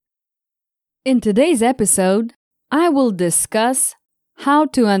In today's episode, I will discuss how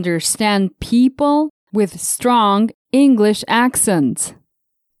to understand people with strong English accents.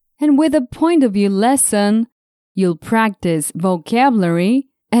 And with a point of view lesson, you'll practice vocabulary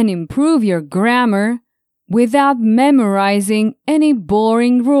and improve your grammar without memorizing any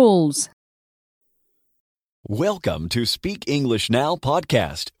boring rules. Welcome to Speak English Now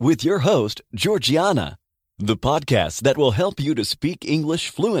podcast with your host, Georgiana, the podcast that will help you to speak English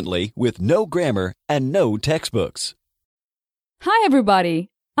fluently with no grammar and no textbooks. Hi,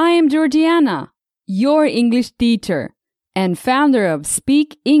 everybody. I am Georgiana, your English teacher and founder of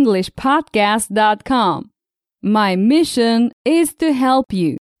SpeakEnglishPodcast.com. My mission is to help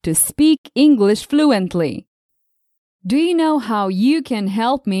you to speak English fluently. Do you know how you can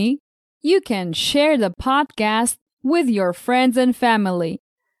help me? You can share the podcast with your friends and family.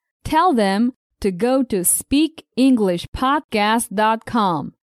 Tell them to go to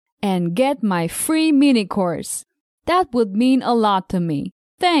SpeakEnglishPodcast.com and get my free mini course. That would mean a lot to me.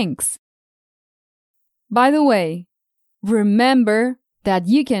 Thanks. By the way, remember that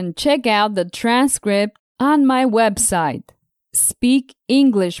you can check out the transcript on my website,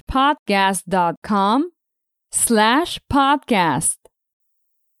 SpeakEnglishPodcast.com/podcast.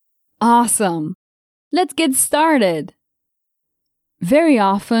 Awesome! Let's get started. Very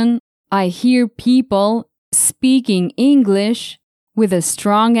often, I hear people speaking English with a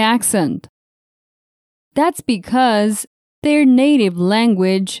strong accent. That's because their native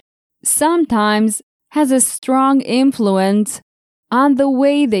language sometimes has a strong influence on the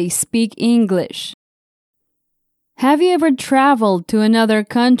way they speak English. Have you ever traveled to another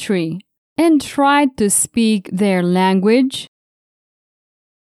country and tried to speak their language?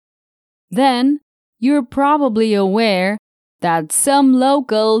 Then, you're probably aware that some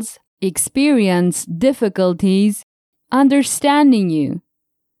locals experience difficulties understanding you,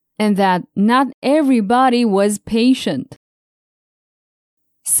 and that not everybody was patient.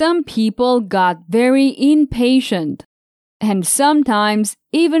 Some people got very impatient, and sometimes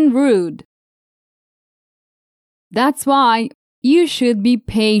even rude. That's why you should be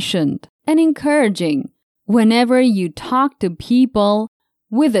patient and encouraging whenever you talk to people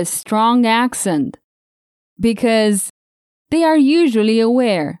with a strong accent, because they are usually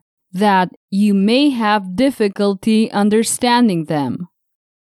aware that you may have difficulty understanding them.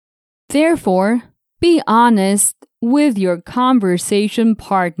 Therefore, be honest with your conversation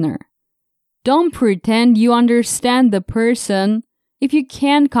partner. Don't pretend you understand the person if you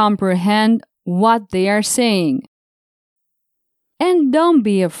can't comprehend what they are saying. And don't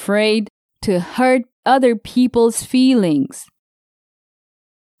be afraid to hurt other people's feelings.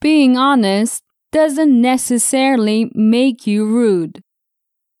 Being honest doesn't necessarily make you rude.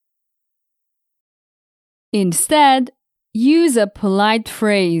 Instead, use a polite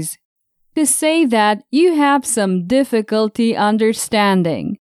phrase to say that you have some difficulty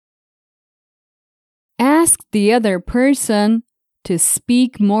understanding. Ask the other person to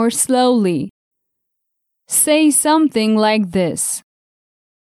speak more slowly. Say something like this: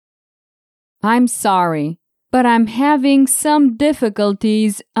 "I'm sorry, but I'm having some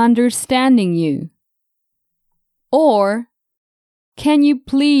difficulties understanding you." Or, "Can you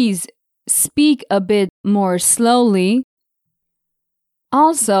please speak a bit more slowly?"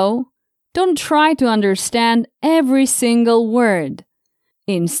 Also, don't try to understand every single word.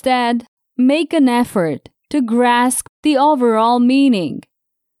 Instead, make an effort to grasp the overall meaning.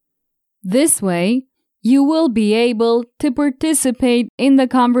 This way, you will be able to participate in the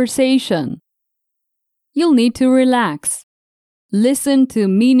conversation. You'll need to relax, listen to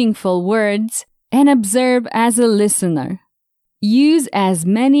meaningful words, and observe as a listener. Use as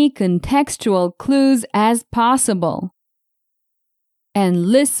many contextual clues as possible. And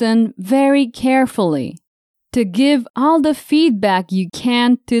listen very carefully to give all the feedback you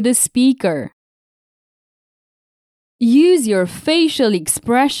can to the speaker. Use your facial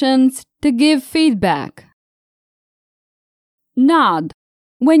expressions to give feedback. Nod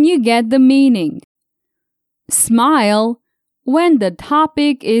when you get the meaning. Smile when the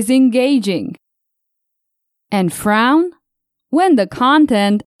topic is engaging. And frown when the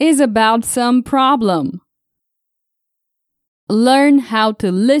content is about some problem. Learn how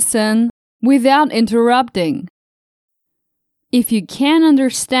to listen without interrupting. If you can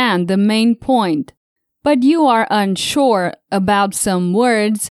understand the main point, but you are unsure about some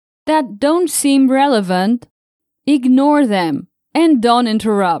words that don't seem relevant, ignore them and don't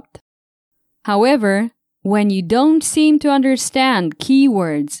interrupt. However, when you don't seem to understand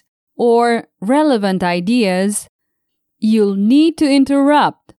keywords or relevant ideas, you'll need to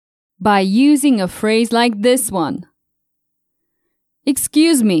interrupt by using a phrase like this one.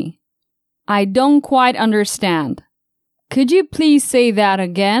 "Excuse me, I don't quite understand. Could you please say that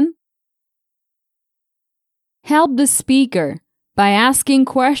again? Help the speaker by asking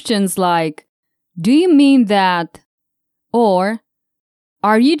questions like, do you mean that? Or,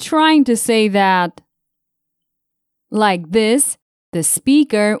 are you trying to say that? Like this, the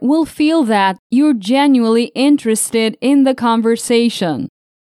speaker will feel that you're genuinely interested in the conversation.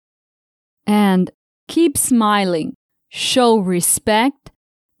 And keep smiling, show respect,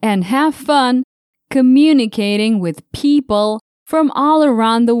 and have fun communicating with people from all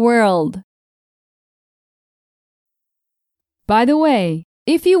around the world. By the way,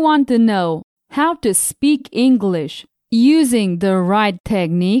 if you want to know how to speak English using the right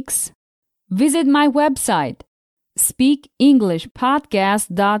techniques, visit my website,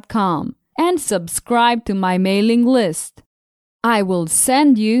 speakenglishpodcast.com, and subscribe to my mailing list. I will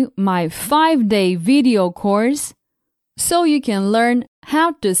send you my 5-day video course so you can learn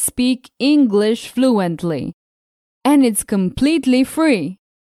how to speak English fluently. And it's completely free.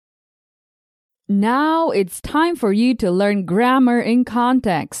 Now it's time for you to learn grammar in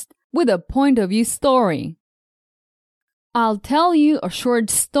context with a point of view story. I'll tell you a short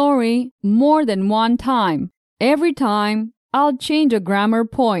story more than one time. Every time, I'll change a grammar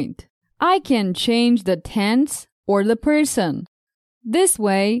point. I can change the tense or the person. This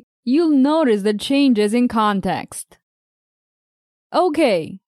way, you'll notice the changes in context.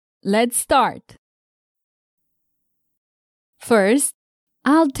 Okay, let's start. First,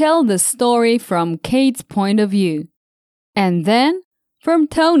 I'll tell the story from Kate's point of view, and then from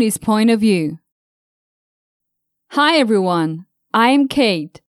Tony's point of view. Hi everyone, I'm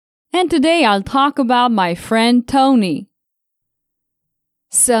Kate, and today I'll talk about my friend Tony.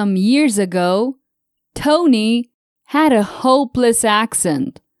 Some years ago, Tony had a hopeless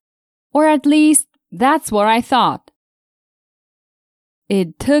accent, or at least that's what I thought.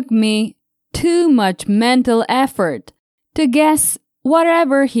 It took me too much mental effort to guess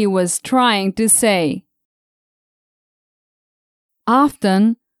whatever he was trying to say.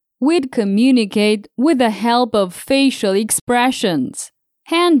 Often, we'd communicate with the help of facial expressions,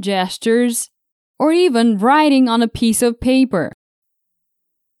 hand gestures, or even writing on a piece of paper.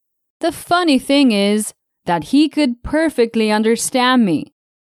 The funny thing is that he could perfectly understand me.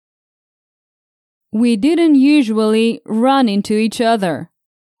 We didn't usually run into each other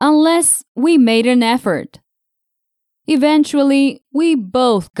unless we made an effort. Eventually, we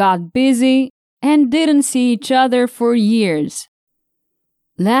both got busy and didn't see each other for years.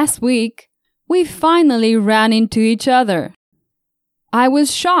 Last week, we finally ran into each other. I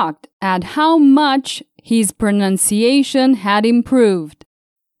was shocked at how much his pronunciation had improved.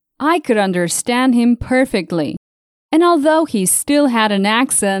 I could understand him perfectly, and although he still had an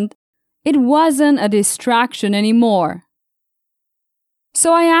accent, it wasn't a distraction anymore.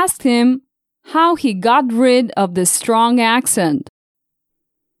 So I asked him how he got rid of the strong accent.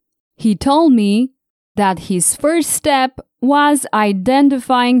 He told me that his first step was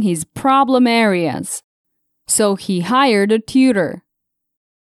identifying his problem areas, so he hired a tutor.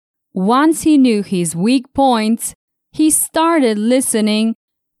 Once he knew his weak points, he started listening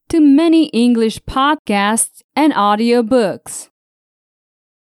to many English podcasts and audiobooks.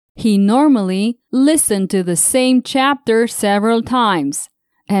 He normally listened to the same chapter several times,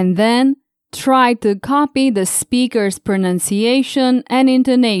 and then tried to copy the speaker's pronunciation and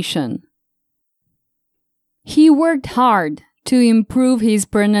intonation. He worked hard to improve his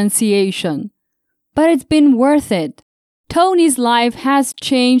pronunciation, but it's been worth it. Tony's life has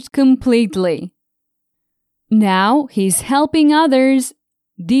changed completely. Now he's helping others,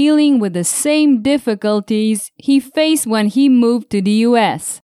 dealing with the same difficulties he faced when he moved to the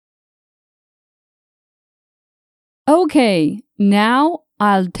US. Okay, now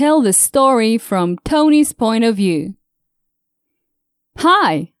I'll tell the story from Tony's point of view.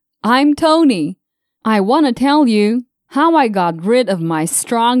 Hi, I'm Tony. I want to tell you how I got rid of my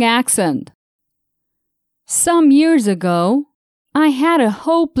strong accent. Some years ago, I had a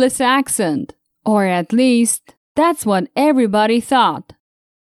hopeless accent, or at least that's what everybody thought.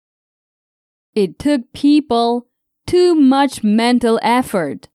 It took people too much mental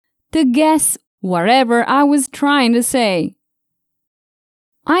effort to guess whatever I was trying to say.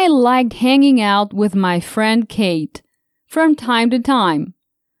 I liked hanging out with my friend Kate from time to time.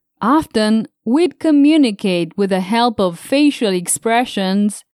 Often, we'd communicate with the help of facial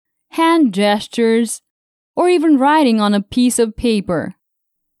expressions, hand gestures, or even writing on a piece of paper.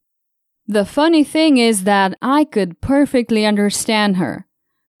 The funny thing is that I could perfectly understand her,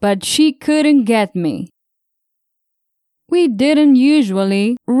 but she couldn't get me. We didn't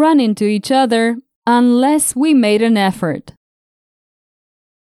usually run into each other unless we made an effort.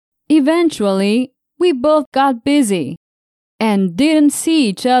 Eventually, we both got busy and didn't see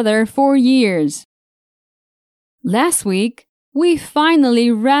each other for years. Last week, we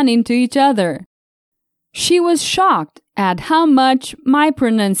finally ran into each other. She was shocked at how much my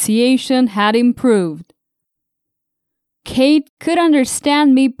pronunciation had improved. Kate could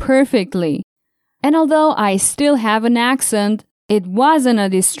understand me perfectly, and although I still have an accent, it wasn't a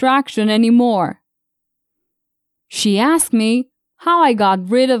distraction anymore. She asked me how I got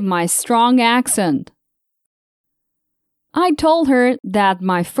rid of my strong accent. I told her that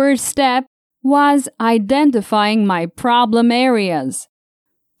my first step was identifying my problem areas,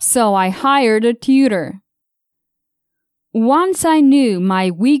 so I hired a tutor. Once I knew my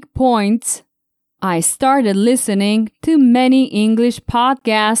weak points, I started listening to many English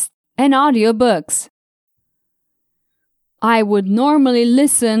podcasts and audiobooks. I would normally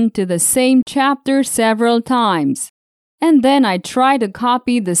listen to the same chapter several times, and then I try to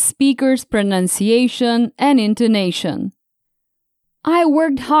copy the speaker's pronunciation and intonation. I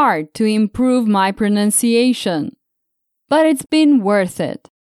worked hard to improve my pronunciation, but it's been worth it.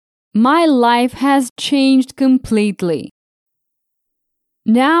 My life has changed completely.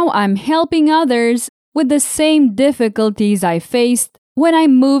 Now I'm helping others with the same difficulties I faced when I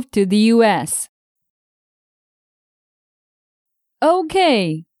moved to the US.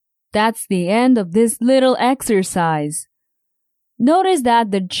 Okay, that's the end of this little exercise. Notice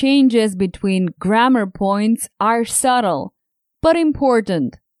that the changes between grammar points are subtle, but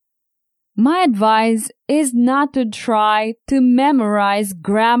important. My advice is not to try to memorize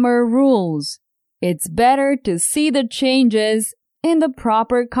grammar rules. It's better to see the changes in the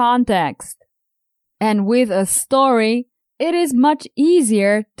proper context. And with a story, it is much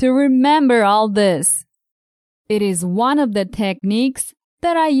easier to remember all this. It is one of the techniques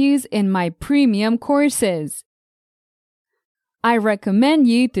that I use in my premium courses. I recommend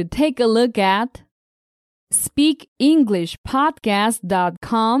you to take a look at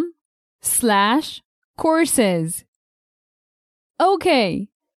speakenglishpodcast.com/courses. Okay,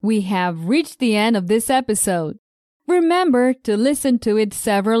 we have reached the end of this episode. Remember to listen to it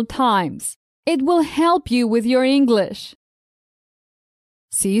several times. It will help you with your English.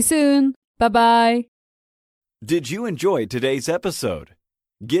 See you soon. Bye-bye. Did you enjoy today's episode?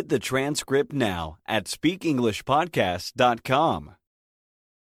 Get the transcript now at speakenglishpodcast.com.